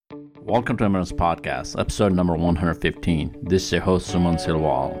Welcome to Emirates Podcast, episode number 115. This is your host, Suman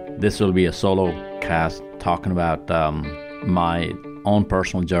Silwal. This will be a solo cast talking about my own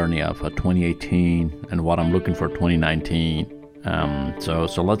personal journey of 2018 and what I'm looking for 2019. So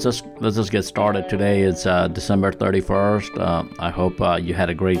let's just get started. Today is December 31st. I hope you had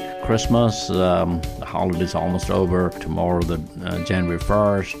a great Christmas. The holiday's almost over. Tomorrow, January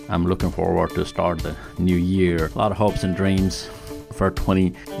 1st. I'm looking forward to start the new year. A lot of hopes and dreams for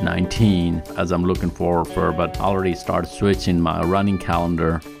 2019 as I'm looking forward but I already started switching my running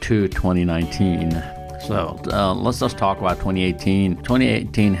calendar to 2019. So let's just talk about 2018.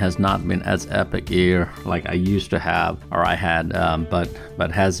 2018 has not been as epic year like I used to have, or I had,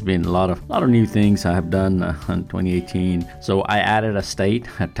 but has been a lot of new things I have done in 2018. So I added a state,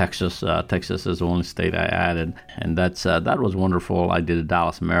 Texas. Texas is the only state I added, and that was wonderful. I did a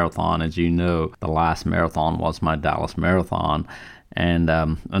Dallas Marathon, as you know. The last marathon was my Dallas Marathon, and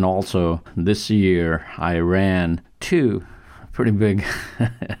also this year I ran two pretty big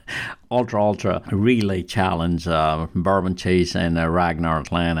ultra relay challenge, Bourbon Chase and Ragnar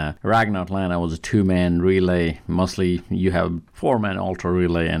Atlanta. Ragnar Atlanta was a two-man relay. Mostly you have four-man ultra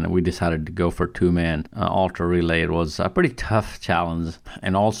relay, and we decided to go for two-man ultra relay. It was a pretty tough challenge.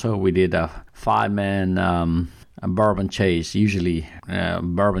 And also we did a five-man Bourbon Chase. Usually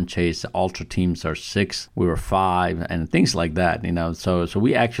Bourbon Chase ultra teams are 6, we were 5, and things like that, so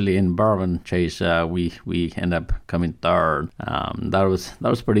we actually in Bourbon Chase we end up coming third. That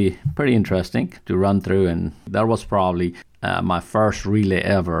was pretty interesting to run through, and that was probably my first relay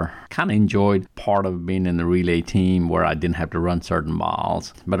ever. Kind of enjoyed part of being in the relay team where I didn't have to run certain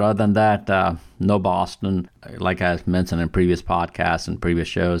miles. But other than that, no Boston. Like I mentioned in previous podcasts and previous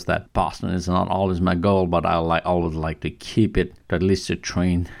shows, that Boston is not always my goal, but I always like to keep it to at least to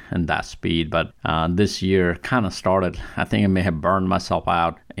train in that speed. But this year kind of started, I think I may have burned myself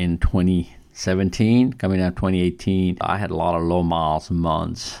out in 2017. Coming out 2018, I had a lot of low miles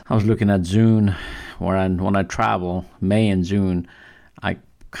months. I was looking at June, when I travel, May and June, I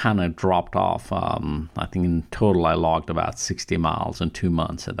kind of dropped off. I think in total I logged about 60 miles in 2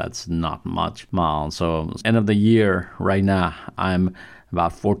 months, so that's not much miles. So end of the year, right now, I'm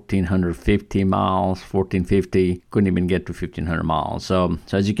about 1,450 miles, 1,450, couldn't even get to 1,500 miles. So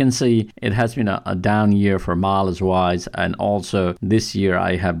as you can see, it has been a down year for mileage-wise, and also this year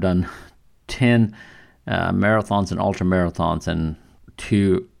I have done 10 marathons and ultra marathons and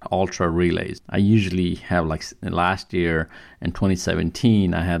 2 ultra relays. I usually have, like last year in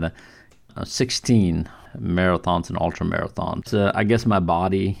 2017, I had 16 marathons and ultra marathons. So I guess my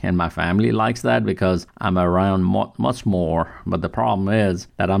body and my family likes that because I'm around much more. But the problem is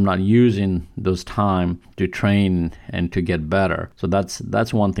that I'm not using those time to train and to get better. So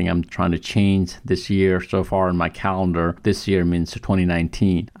that's one thing I'm trying to change this year. So far in my calendar, this year means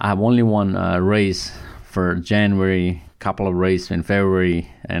 2019. I have only one race for January, couple of races in February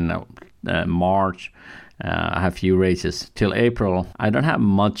and March. I have a few races till April. I don't have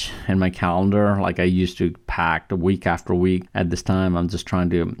much in my calendar like I used to, packed week after week. At this time, I'm just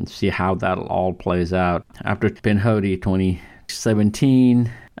trying to see how that all plays out. After Pinhoti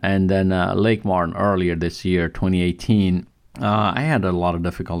 2017 and then Lake Martin earlier this year, 2018, I had a lot of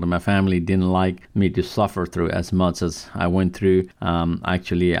difficulty. My family didn't like me to suffer through as much as I went through.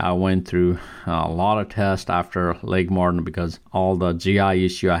 Actually, I went through a lot of tests after Lake Martin because all the GI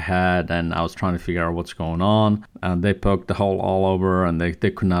issue I had, and I was trying to figure out what's going on. They poked the hole all over, and they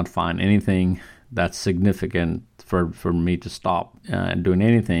could not find anything that's significant for me to stop doing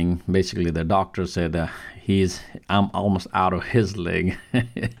anything. Basically, the doctor said I'm almost out of his leg.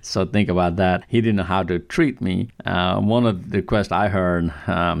 So think about that. He didn't know how to treat me. One of the requests I heard,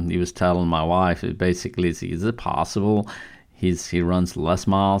 he was telling my wife, basically, is it possible he runs less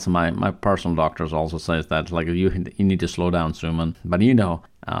miles? My personal doctors also says that, like, you need to slow down, Suman. But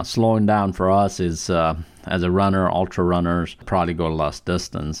slowing down for us is, as a runner, ultra runners probably go less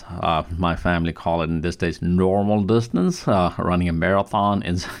distance. My family call it in this days normal distance. Running a marathon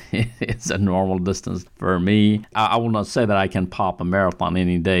is a normal distance for me. I will not say that I can pop a marathon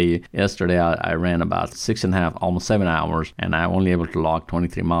any day. Yesterday I ran about 6.5, almost 7 hours, and I only able to log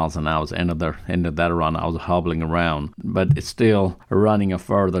 23 miles, and I was end of that run. I was hobbling around, but it's still running a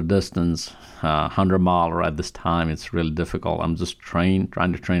further distance. 100-miler at this time, it's really difficult. I'm just trying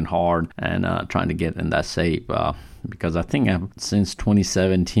to train hard and trying to get in that shape because I think since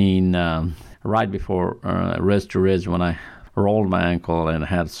 2017, right before Ridge to Ridge, when I rolled my ankle and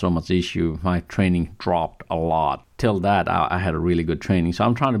had so much issue, my training dropped a lot. Till that, I had a really good training. So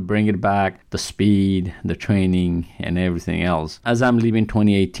I'm trying to bring it back, the speed, the training, and everything else. As I'm leaving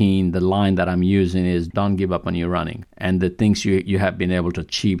 2018, the line that I'm using is, don't give up on your running. and the things you have been able to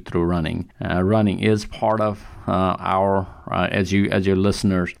achieve through running. Running is part of as your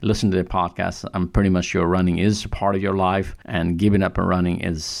listeners listen to the podcast, I'm pretty much sure running is part of your life, and giving up on running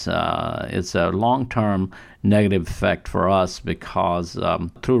is a long-term negative effect for us, because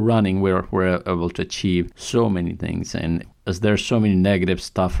through running we're able to achieve so many things. And as there's so many negative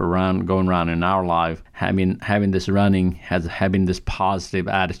stuff going around in our life, having this running, having this positive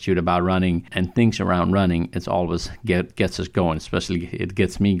attitude about running and things around running, it's always gets us going. Especially it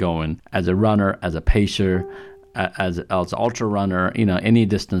gets me going as a runner, as a pacer, as an ultra runner, any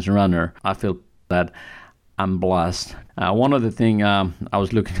distance runner. I feel that I'm blessed. One other thing, I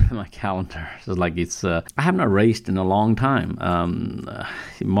was looking at my calendar. It's I have not raced in a long time.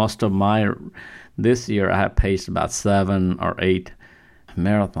 Most of this year I have paced about 7 or 8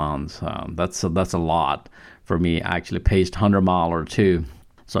 marathons. That's a lot for me. I actually paced 100-mile or 2.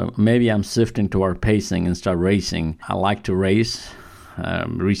 So maybe I'm shifting toward pacing instead of racing. I like to race.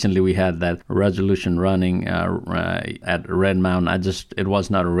 Recently we had that resolution running at Red Mountain. It was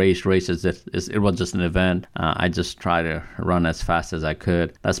not a race. It was just an event. I just try to run as fast as I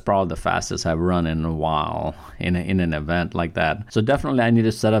could. That's probably the fastest I've run in a while in an event like that. So definitely I need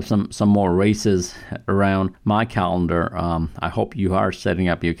to set up some more races around my calendar. I hope you are setting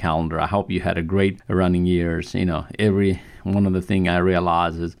up your calendar. I hope you had a great running years. One of the things I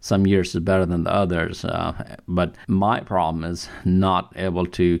realize is some years is better than the others, but my problem is not able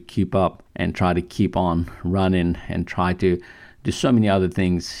to keep up and try to keep on running and try to do so many other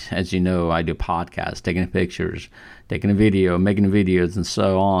things. As you know, I do podcasts, taking pictures, taking a video, making videos, and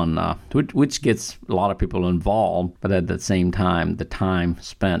so on, which gets a lot of people involved. But at the same time, the time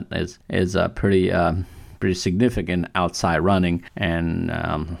spent is pretty significant outside running,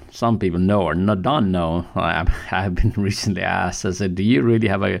 and some people know or don't know. I've been recently asked, I said, do you really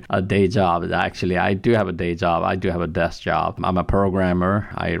have a day job? Actually, I do have a day job. I do have a desk job. I'm a programmer.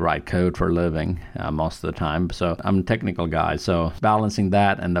 I write code for a living most of the time. So I'm a technical guy. So balancing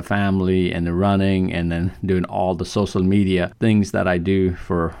that and the family and the running and then doing all the social media things that I do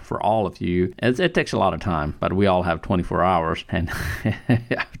for all of you, it takes a lot of time, but we all have 24 hours, and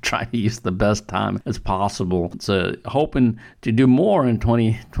I try to use the best time as possible. So hoping to do more in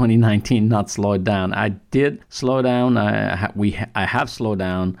 2019, not slow it down. I did slow down. I have slowed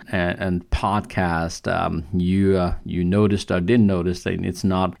down and podcast. You noticed or didn't notice that it's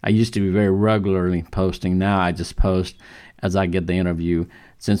not. I used to be very regularly posting. Now I just post as I get the interview.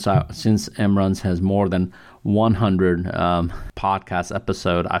 Since M-Runs has more than 100 podcast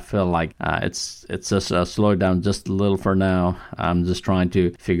episode, I feel like it's just slowed down just a little for now. I'm just trying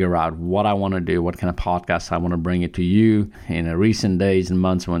to figure out what I want to do, what kind of podcast I want to bring it to you in recent days and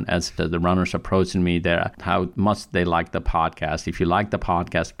months, when as the runners approaching me, how much they like the podcast. If you like the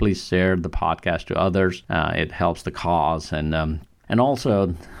podcast, please share the podcast to others. It helps the cause. And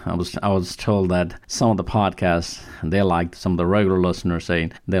also, I was told that some of the podcasts, some of the regular listeners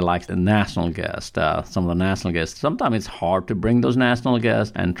saying they like the national guest, some of the national guests. Sometimes it's hard to bring those national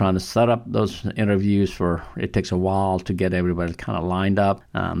guests, and trying to set up those interviews it takes a while to get everybody kind of lined up.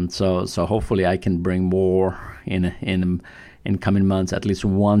 So hopefully I can bring more in coming months, at least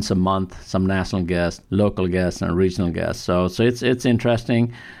once a month, some national guests, local guests, and regional guests. So it's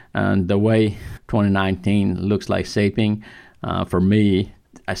interesting, and the way 2019 looks like shaping. For me,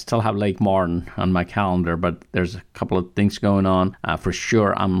 I still have Lake Martin on my calendar, but there's a couple of things going on. For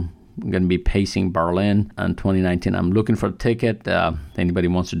sure, I'm going to be pacing Berlin in 2019. I'm looking for a ticket. Anybody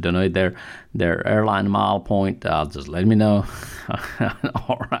wants to donate their airline mile point, just let me know.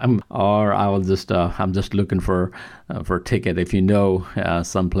 I'm just looking for a ticket. If you know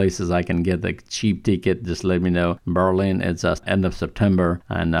some places I can get the cheap ticket, just let me know. Berlin, it's end of September,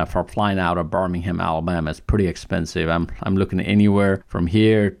 and for flying out of Birmingham, Alabama, it's pretty expensive. I'm looking anywhere from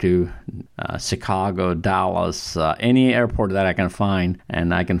here to Chicago, Dallas, any airport that I can find,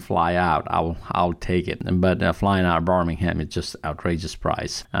 and I can fly out. I'll take it. But flying out of Birmingham, it's just outrageous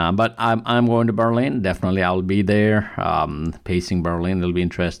price. But I'm going to Berlin. Definitely, I'll be there. Pacing Berlin, it'll be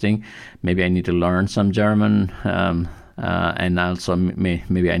interesting. Maybe I need to learn some German, and also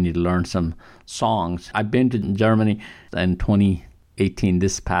maybe I need to learn some songs. I've been to Germany in 2018,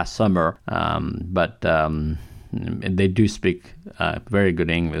 this past summer, but they do speak very good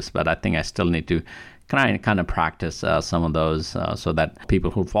English. But I think I still need to kind of practice some of those so that people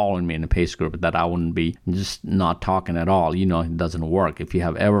who follow me in the pace group, that I wouldn't be just not talking at all. It doesn't work. If you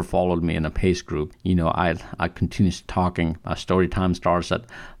have ever followed me in a pace group, I continue talking. Story time starts at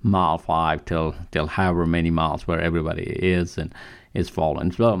mile 5 till however many miles where everybody is, and is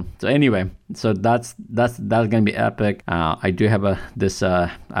falling. So anyway, so that's going to be epic. I do have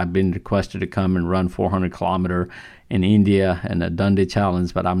I've been requested to come and run 400 kilometer in India and a Dundee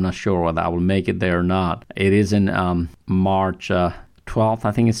challenge, but I'm not sure whether I will make it there or not. It is in March 12th,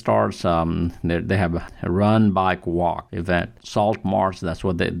 I think it starts. They have a run, bike, walk event. Salt March, that's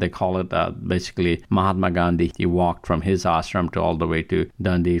what they call it. Basically, Mahatma Gandhi, he walked from his ashram to all the way to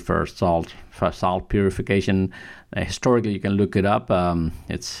Dundee for salt purification. Historically, you can look it up.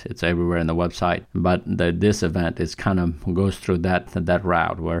 It's everywhere in the website. But this event is kind of goes through that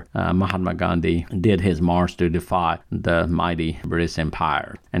route where Mahatma Gandhi did his march to defy the mighty British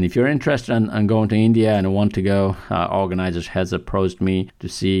Empire. And if you're interested in going to India and want to go, organizers has approached me to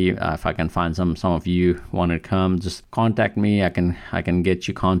see if I can find some of you want to come. Just contact me. I can get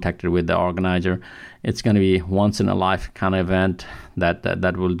you contacted with the organizer. It's going to be once in a life kind of event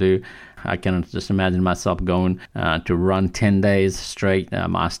that will do. I can just imagine myself going to run 10 days straight.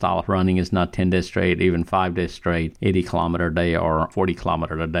 My style of running is not 10 days straight, even 5 days straight, 80 kilometer a day or 40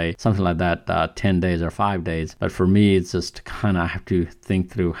 kilometer a day, something like that, 10 days or 5 days. But for me, it's just kind of have to think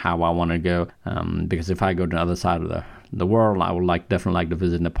through how I want to go, because if I go to the other side of the world, I would definitely like to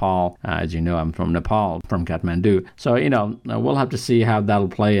visit Nepal. As you know, I'm from Nepal, from Kathmandu. So, we'll have to see how that'll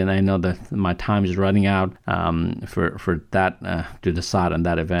play. And I know that my time is running out for that to decide on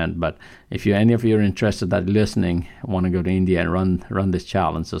that event. But if any of you are interested that listening, want to go to India and run this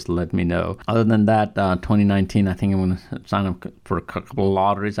challenge, just let me know. Other than that, 2019, I think I'm going to sign up for a couple of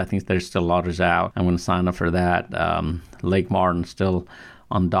lotteries. I think there's still lotteries out. I'm going to sign up for that. Lake Martin still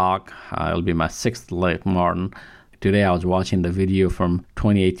on dock. It'll be my 6th Lake Martin. Today I was watching the video from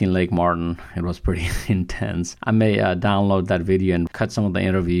 2018 Lake Martin. It was pretty intense. I may download that video and cut some of the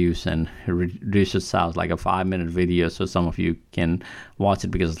interviews and reduce it sounds like a 5-minute video so some of you can watch it,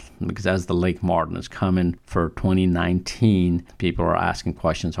 because as the Lake Martin is coming for 2019, people are asking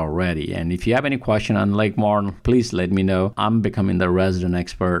questions already. And if you have any question on Lake Martin, please let me know. I'm becoming the resident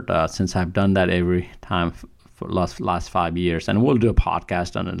expert since I've done that every time for last 5 years, and we'll do a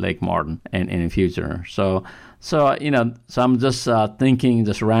podcast on Lake Martin in the future. So I'm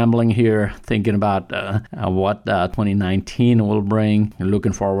just rambling here, thinking about what 2019 will bring.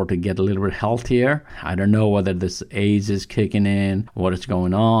 Looking forward to get a little bit healthier. I don't know whether this age is kicking in, what is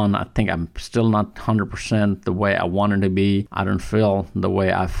going on. I think I'm still not 100% the way I wanted to be. I don't feel the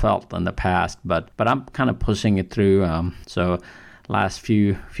way I felt in the past, but I'm kind of pushing it through. Last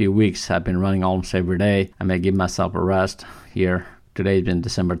few weeks I've been running almost every day. I may give myself a rest here. Today's been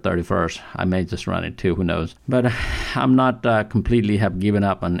December 31st. I may just run it too, who knows. But I'm not completely have given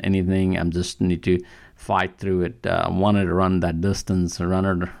up on anything. I just need to fight through it. Wanted to run that distance.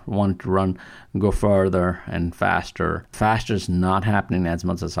 Wanted to go further and faster. Faster is not happening as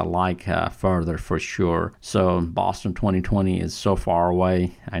much as I like. Further for sure. So Boston 2020 is so far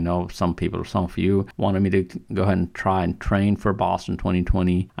away. I know some of you wanted me to go ahead and try and train for Boston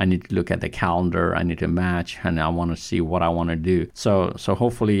 2020. I need to look at the calendar. I need to match, and I want to see what I want to do. So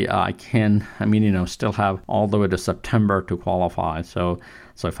hopefully I can. Still have all the way to September to qualify. So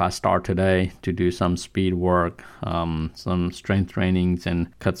if I start today to do some speed work, some strength trainings, and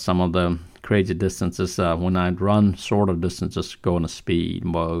cut some of the crazy distances, when I run shorter distances, go in a speed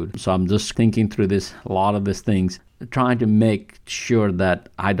mode. So I'm just thinking through a lot of these things, trying to make sure that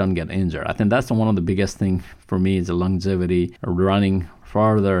I don't get injured. I think that's one of the biggest things for me is the longevity. Running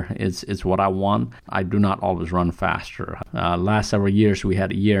further is what I want. I do not always run faster. Last several years we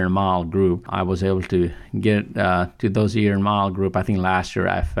had a year and mile group. I was able to get to those year and mile group. I think last year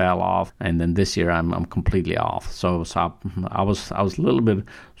I fell off, and then this year I'm completely off. So I was a little bit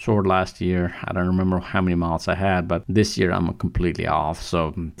short last year. I don't remember how many miles I had, but this year I'm completely off.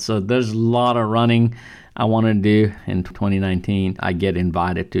 So there's a lot of running I want to do in 2019. I get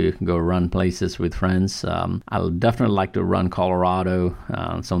invited to go run places with friends. I'll definitely like to run Colorado,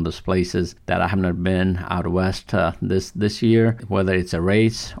 some of those places that I have not been out west this year, whether it's a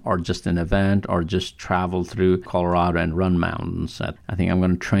race or just an event or just travel through Colorado and run mountains. I think I'm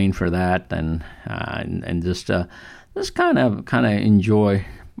going to train for that and just kind of enjoy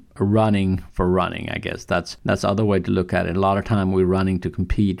running for running. I guess that's the other way to look at it. A lot of time we're running to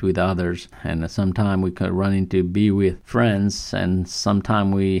compete with others, and sometimes we could running to be with friends, and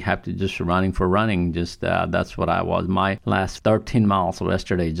sometimes we have to just running for running. Just that's what I was. My last 13 miles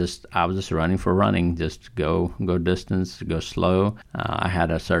yesterday, I was just running for running. Just go distance, go slow. I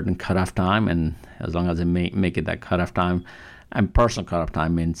had a certain cutoff time, and as long as I make it that cutoff time. And personal cutoff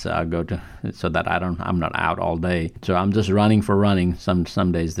time means go to so that I'm not out all day. So I'm just running for running some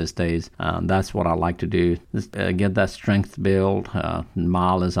days these days. That's what I like to do. Just get that strength build.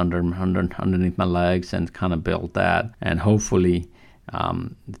 Mile is underneath my legs and kind of build that. And hopefully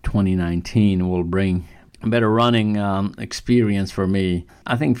 2019 will bring a better running experience for me.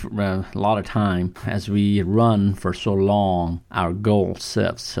 I think for a lot of time, as we run for so long, our goal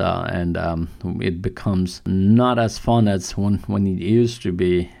shifts and it becomes not as fun as when it used to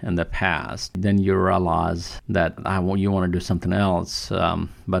be in the past. Then you realize that you want to do something else.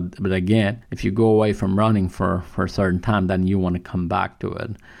 But again, if you go away from running for a certain time, then you want to come back to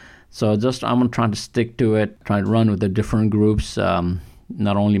it. So I'm trying to stick to it, try to run with the different groups.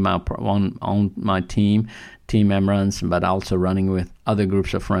 Not only on my team runs, but also running with other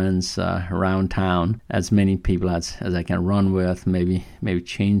groups of friends around town. As many people as I can run with. Maybe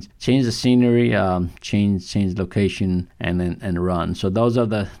change the scenery, change location, and run. So those are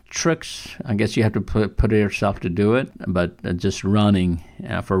the tricks. I guess you have to put yourself to do it. But just running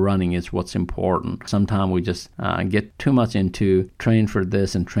for running is what's important. Sometimes we just get too much into train for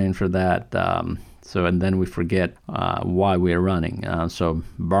this and train for that. And then we forget why we're running. So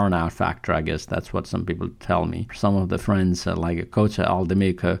burnout factor, I guess that's what some people tell me. Some of the friends, like Coach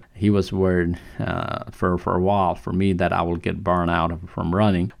Aldemico, he was worried for a while for me that I will get burned out from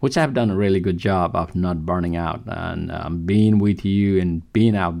running, which I've done a really good job of not burning out and being with you and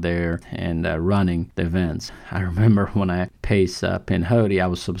being out there and running the events. I remember when I paced Pinhoti, I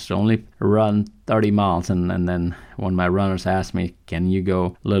was supposed to only run 30 miles, and then when my runners asked me, can you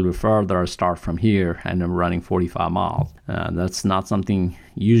go a little bit further or start from here, and I'm running 45 miles. That's not something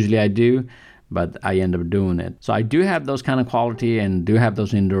usually I do, but I end up doing it. So I do have those kind of quality and do have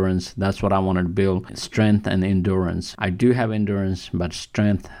those endurance. That's what I wanted to build, strength and endurance. I do have endurance, but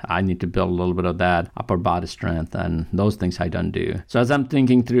strength, I need to build a little bit of that, upper body strength, and those things I don't do. So as I'm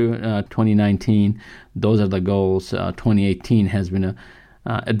thinking through 2019, those are the goals. 2018 has been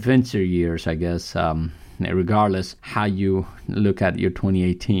adventure years, I guess. Regardless how you look at your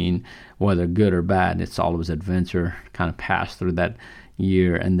 2018, whether good or bad, it's always adventure. Kind of pass through that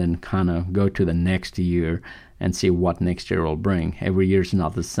year and then kind of go to the next year and see what next year will bring. Every year is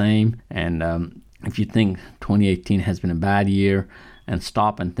not the same, and if you think 2018 has been a bad year, and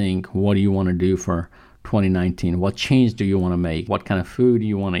stop and think, what do you want to do for 2019? What change do you want to make? What kind of food do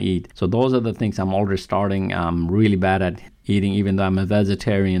you want to eat? So those are the things I'm already starting. I'm really bad at eating. Even though I'm a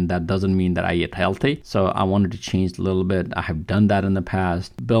vegetarian, that doesn't mean that I eat healthy. So I wanted to change a little bit. I have done that in the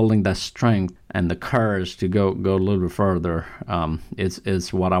past. Building that strength and the courage to go a little bit further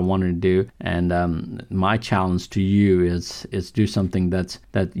is what I wanted to do. And my challenge to you is do something that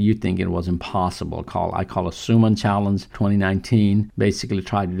you think it was impossible. I call a Suman Challenge 2019. Basically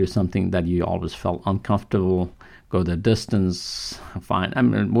try to do something that you always felt uncomfortable. Go the distance, fine. I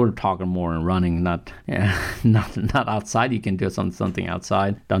mean, we're talking more in running, not outside. You can do something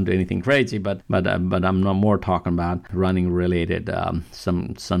outside. Don't do anything crazy, but I'm not more talking about running related.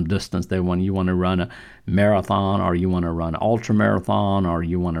 Some distance there. When you want to run a marathon, or you want to run an ultra marathon, or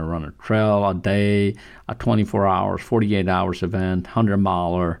you want to run a trail a day, a 24 hours, 48 hours event,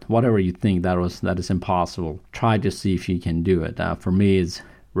 100-mile, or whatever you think that is impossible. Try to see if you can do it. For me, it's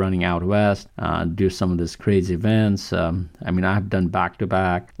running out west, do some of these crazy events. I've done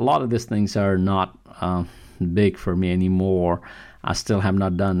back-to-back. A lot of these things are not big for me anymore. I still have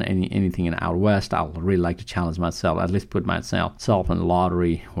not done anything in out west. I would really like to challenge myself, at least put myself in the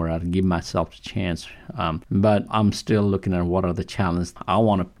lottery where I'd give myself a chance. But I'm still looking at what are the challenges I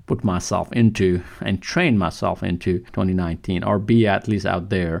want to put myself into and train myself into 2019, or be at least out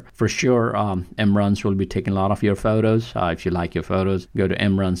there. For sure, MRuns will be taking a lot of your photos. If you like your photos, go to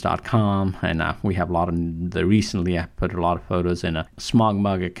mruns.com, and we have a lot of recently I put a lot of photos in a Smog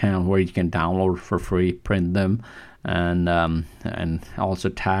Mug account where you can download for free, print them, and also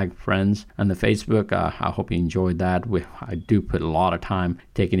tag friends on the Facebook. I hope you enjoyed that. I do put a lot of time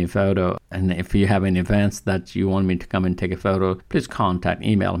taking a photo, and if you have any events that you want me to come and take a photo, please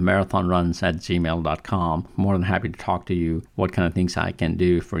email marathonruns@gmail.com. More than happy to talk to you, what kind of things I can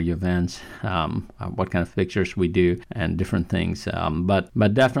do for your events, what kind of pictures we do, and different things.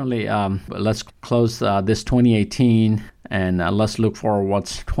 But definitely, let's close this 2018, and let's look for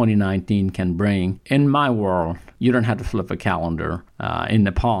what 2019 can bring. In my world, you don't have to flip a calendar. In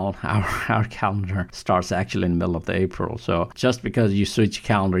Nepal, our calendar starts actually in the middle of April. So just because you switch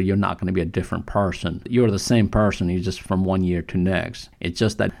calendar, you're not going to be a different person. You're the same person, you're just from one year to next. It's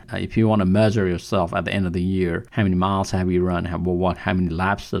just that if you want to measure yourself at the end of the year, how many miles have you run, how many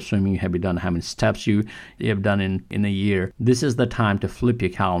laps of swimming have you done, how many steps you have done in a year, this is the time to flip your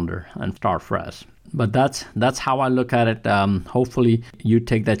calendar and start fresh. But that's how I look at it. Hopefully you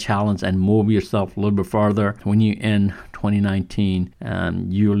take that challenge and move yourself a little bit further. When you end 2019,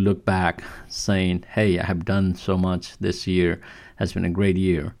 you look back saying, hey, I have done so much this year, has been a great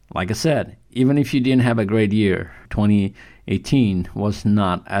year. Like I said, even if you didn't have a great year, 2018 was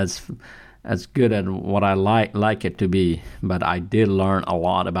not as good at what I like it to be, but I did learn a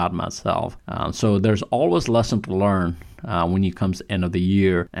lot about myself. So there's always lesson to learn when it comes end of the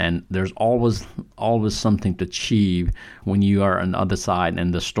year, and there's always something to achieve when you are on the other side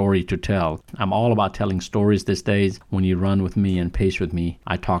and the story to tell. I'm all about telling stories these days. When you run with me and pace with me,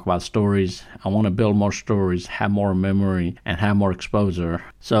 I talk about stories. I want to build more stories, have more memory, and have more exposure.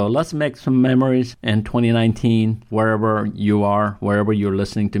 So let's make some memories in 2019, wherever you are, wherever you're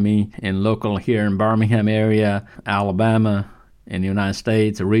listening to me, in local here in Birmingham area, Alabama, in the United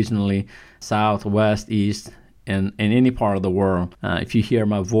States, regionally, south, west, east, in any part of the world. If you hear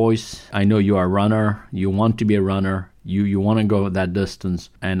my voice, I know you are a runner. You want to be a runner. You want to go that distance,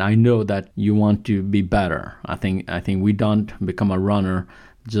 and I know that you want to be better. I think we don't become a runner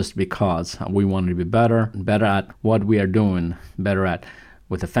just because we want to be better at what we are doing, better at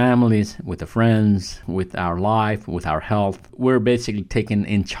with the families, with the friends, with our life, with our health. We're basically taking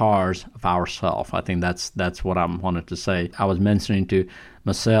in charge of ourselves. I think that's what I wanted to say. I was mentioning to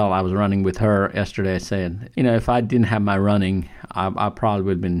Marcel, I was running with her yesterday. I said, if I didn't have my running, I probably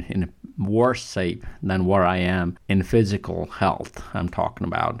would have been in a worse shape than where I am in physical health. I'm talking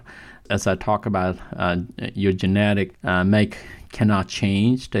about. As I talk about your genetic make cannot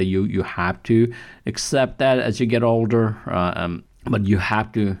change, that you have to accept that as you get older. But you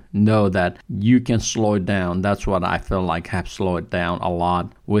have to know that you can slow it down. That's what I feel like I have slowed it down a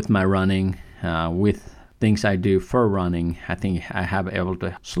lot with my running, with things I do for running. I think I have able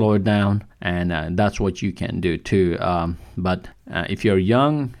to slow it down, and that's what you can do too. But if you're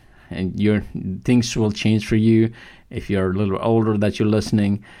young, and things will change for you. If you're a little older that you're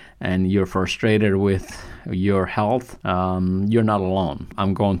listening and you're frustrated with your health, you're not alone.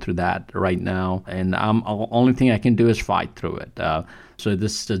 I'm going through that right now, and only thing I can do is fight through it. So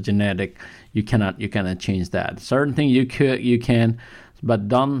this is genetic. You cannot change that. Certain things you can, but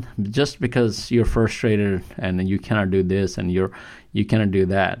don't just because you're frustrated and you cannot do this and you cannot do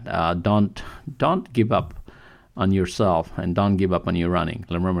that. Don't give up on yourself, and don't give up on your running.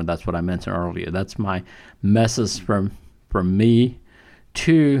 Remember, that's what I mentioned earlier. That's my message from me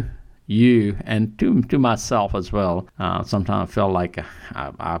to you and to myself as well. Sometimes I feel like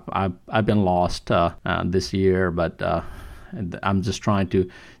I've been lost this year, but I'm just trying to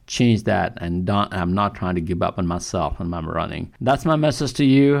change that, and I'm not trying to give up on myself and my running. That's my message to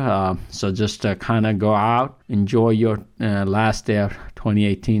you. So just kind of go out, enjoy your last day of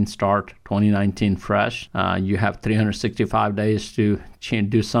 2018, start 2019 fresh. You have 365 days to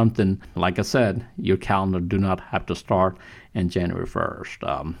do something. Like I said, your calendar do not have to start in January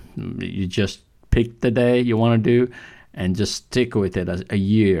 1st. You just pick the day you want to do, and just stick with it a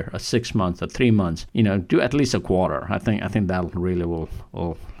year, 6 months, 3 months. Do at least a quarter. I think that really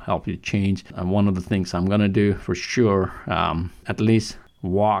will help you change. And one of the things I'm going to do for sure, at least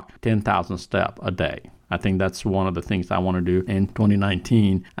walk 10,000 steps a day. I think that's one of the things I want to do in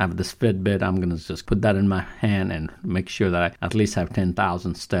 2019. I have this Fitbit. I'm going to just put that in my hand and make sure that I at least have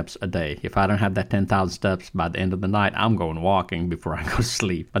 10,000 steps a day. If I don't have that 10,000 steps by the end of the night, I'm going walking before I go to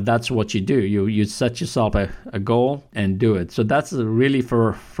sleep. But that's what you do. You set yourself a goal and do it. So that's really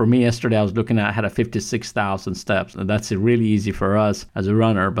for me. Yesterday I was looking at, I had a 56,000 steps. And that's really easy for us as a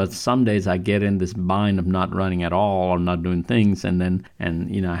runner. But some days I get in this bind of not running at all or not doing things. And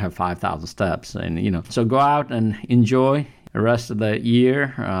I have 5,000 steps. And, so go out and enjoy the rest of the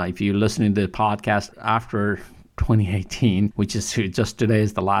year. If you're listening to the podcast after 2018, which is just today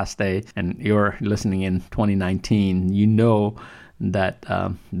is the last day, and you're listening in 2019, you know that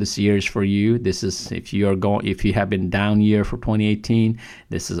this year is for you. This is if you have been down year for 2018,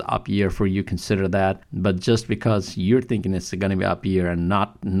 this is up year for you. Consider that. But just because you're thinking it's going to be up year and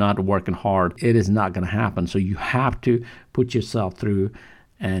not working hard, it is not going to happen. So you have to put yourself through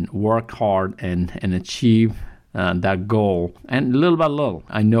and work hard and achieve that goal. And little by little,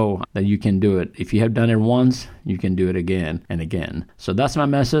 I know that you can do it. If you have done it once, you can do it again and again. So that's my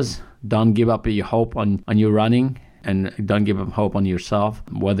message. Don't give up your hope on your running, and don't give up hope on yourself.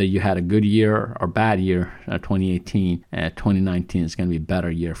 Whether you had a good year or bad year, 2018, 2019 is going to be a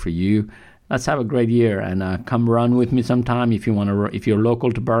better year for you. Let's have a great year, and come run with me sometime if you're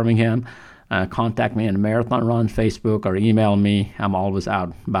local to Birmingham. Contact me in Marathon Run, Facebook, or email me. I'm always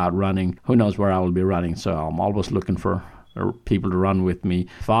out about running. Who knows where I will be running, so I'm always looking for people to run with me,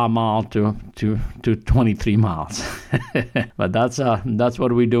 5 miles to 23 miles. But that's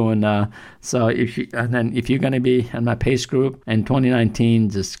what we're doing. So if you're going to be in my pace group in 2019,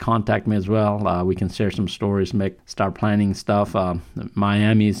 just contact me as well. We can share some stories, start planning stuff.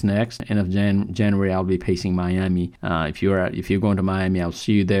 Miami is next. End of January, I'll be pacing Miami. If you're going to Miami, I'll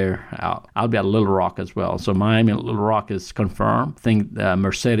see you there. I'll be at Little Rock as well. So Miami and Little Rock is confirmed. I think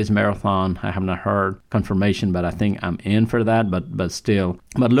Mercedes Marathon, I have not heard confirmation, but I think I'm in for that. But still,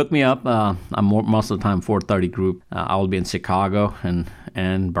 look me up. I'm most of the time 4:30 group. I will be in Chicago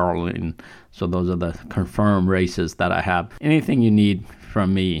and Berlin. So those are the confirmed races that I have. Anything you need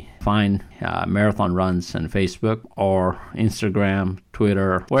from me, find Marathon Runs on Facebook or Instagram,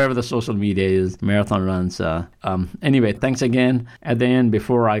 Twitter, wherever the social media is, Marathon Runs. Anyway, thanks again. At the end,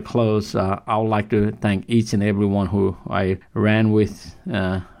 before I close, I would like to thank each and everyone who I ran with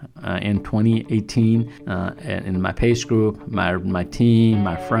in 2018 in my pace group, my team,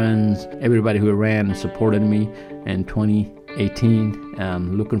 my friends, everybody who ran and supported me in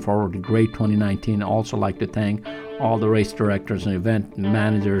 2018. Looking forward to great 2019. Also like to thank all the race directors and event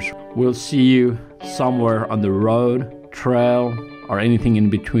managers. We'll see you somewhere on the road, trail, or anything in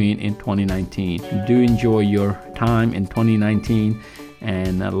between in 2019. Do enjoy your time in 2019,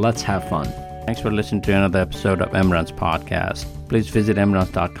 and let's have fun. Thanks for listening to another episode of Emruns Podcast. Please visit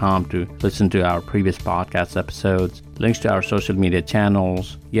emruns.com to listen to our previous podcast episodes, links to our social media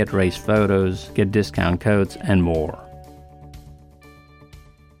channels, get race photos, get discount codes, and more.